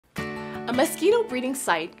A mosquito breeding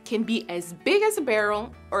site can be as big as a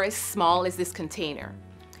barrel or as small as this container.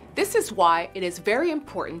 This is why it is very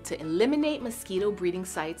important to eliminate mosquito breeding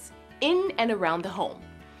sites in and around the home.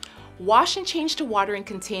 Wash and change the water in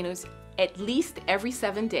containers at least every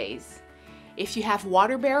 7 days. If you have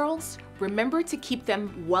water barrels, remember to keep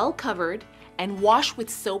them well covered and wash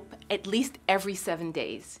with soap at least every 7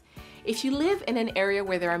 days. If you live in an area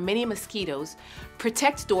where there are many mosquitoes,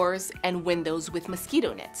 protect doors and windows with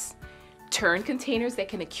mosquito nets. Turn containers that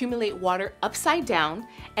can accumulate water upside down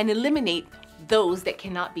and eliminate those that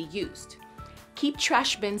cannot be used. Keep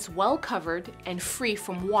trash bins well covered and free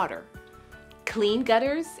from water. Clean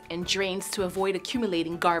gutters and drains to avoid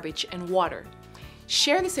accumulating garbage and water.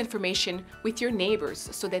 Share this information with your neighbors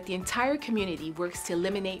so that the entire community works to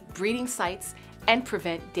eliminate breeding sites and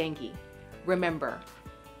prevent dengue. Remember,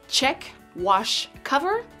 check, wash,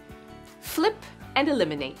 cover, flip, and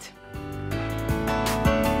eliminate.